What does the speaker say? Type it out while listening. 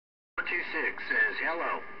426 says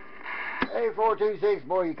hello. Hey, 426,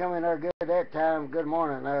 boy, you come in there good that time. Good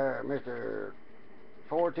morning there, Mr.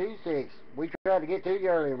 426. We tried to get to you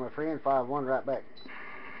earlier, my friend. 5-1 right back.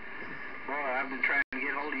 Boy, I've been trying to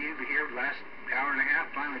get hold of you here the last hour and a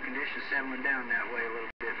half. Finally, conditions settling down that way a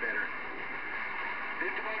little bit better.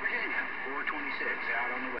 Victorville, Virginia, 426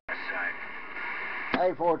 out on the west side.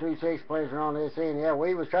 Hey, 426, pleasure on this end. Yeah,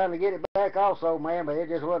 we was trying to get it back also, man, but it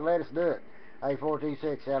just wouldn't let us do it. Hey,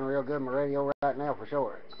 426, sounding real good on my radio right now for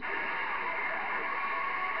sure.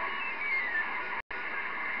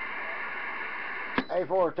 Hey,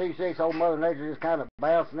 426, old Mother Nature just kind of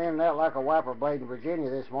bouncing in and out like a wiper blade in Virginia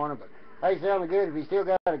this morning, but hey, sounding good. If you still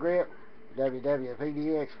got a grip,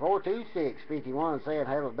 wwpdx 42651 saying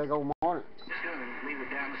have a big old morning. Just going to leave it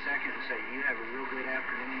down a second and say you have a real good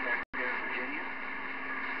afternoon back there in Virginia,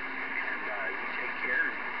 and you take care,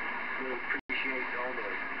 and we'll appreciate all the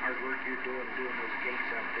hard work you're doing those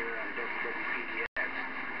gates out there on wwpdx.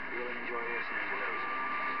 Really enjoy listening to those.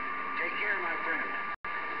 Take care, my friend.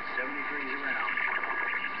 73's around.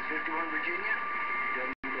 51 Virginia,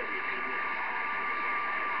 wwpdx.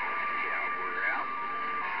 Yeah, we're out.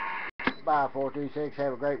 Bye, 426.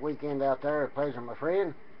 Have a great weekend out there. A pleasure, my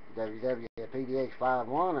friend. wwpdx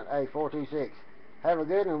 51 and hey, 426. Have a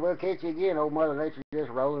good one, and we'll catch you again. Old Mother Nature just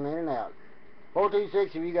rolling in and out.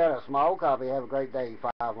 426, if you got a small copy, have a great day.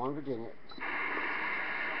 51 Virginia.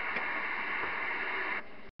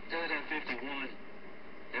 Tell that 51.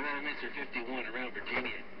 That Mr. 51 around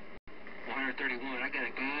Virginia. 131. I got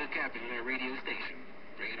a good copy on that radio station.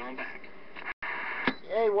 Bring it on back.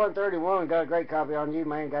 Hey, 131, got a great copy on you,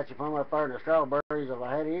 man. Got you from up there in the strawberries. If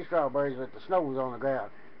I had any strawberries with the snow was on the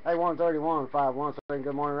ground. Hey, 131, 51, saying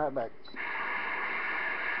good morning right back. Hey,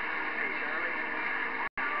 Charlie.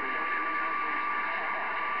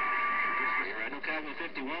 You're right, no copy on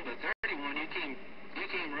 51, but 31, you came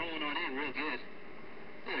rolling on in real good.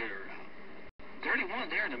 There, 31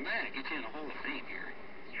 there in the Mac. Get you in the Hall of Fame here.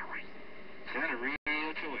 Is that a real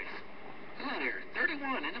choice? Hello there,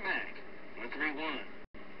 31 in the Mac. 131.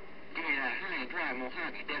 Give me that high and dry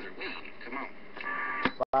Mojave Desert wave. Come on.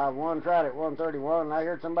 51 tried it, 131. I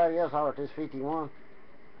heard somebody else holler at this 51.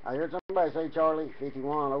 I heard somebody say Charlie,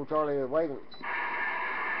 51. Old Charlie was waving.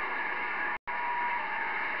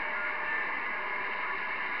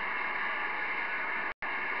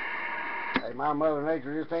 Hey, my Mother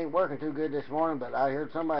Nature just ain't working too good this morning, but I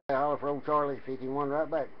heard somebody holler for old Charlie, 51 right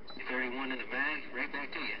back. 31 in the bag, right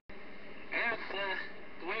back to you. That's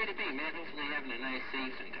the way to be, man. Hopefully having a nice,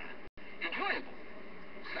 safe, and enjoyable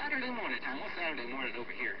Saturday morning time. What's Saturday morning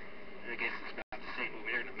over here? I guess it's about the same over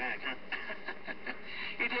here in the Mac, huh?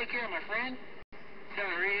 You take care, my friend.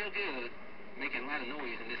 Sounding real good. Making a lot of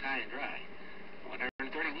noise in this high and dry.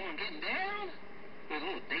 131 getting down with a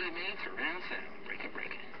little Dave Main surround sound. Break it,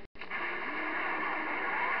 break it.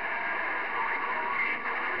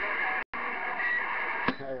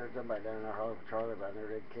 Hey, there's somebody down there hollering for Charlie, but I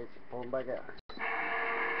never did catch it. Pull him back out.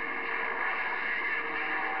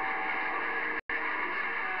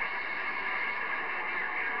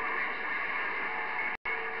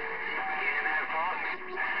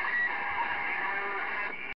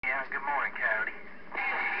 Yeah, good morning, Coyote.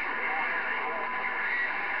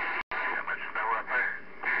 How much snow up there?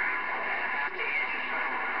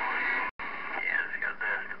 Yeah, it's got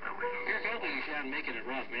dust up the weekend. Here's hoping you're shouting, making it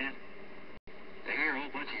rough, man. I hear a whole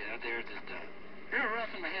bunch of you out there just real rough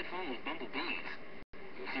in my headphones with bumblebees.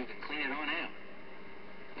 We'll see if we can clean it on out.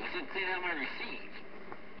 We'll see if we can clean out my receive.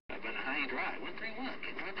 I've been a high and dry. 131,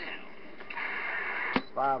 getting on down.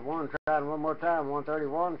 51, tried one more time.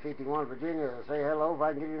 131, 51 Virginia. Say hello if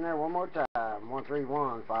I can get you in there one more time.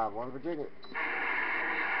 131, 51 Virginia.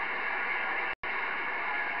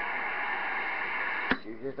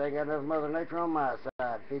 You just ain't got enough Mother Nature on my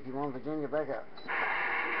side. 51 Virginia, back up.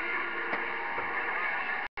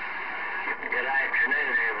 Good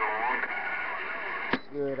afternoon, everyone.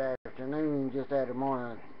 Good afternoon, just after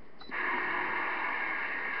morning.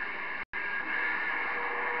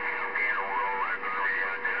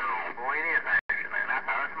 Boy, it is afternoon. I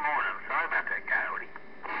thought it was morning. I'm sorry about that, Coyote.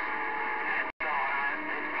 That's all right.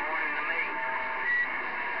 It's morning to me.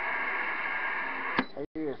 Hey,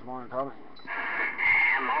 this morning, Tommy.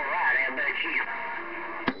 I'm all right. How about you?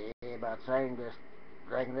 Yeah, about the same, just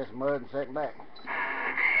drinking this mud and sitting back.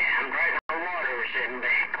 I'm drinking water and sitting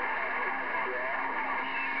back.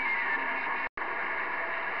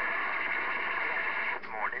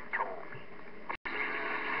 Morning, Toby.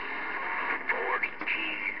 42.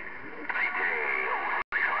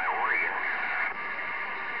 How are you?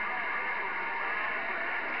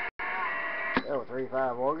 Oh,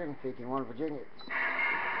 35 Oregon, 51 Virginia.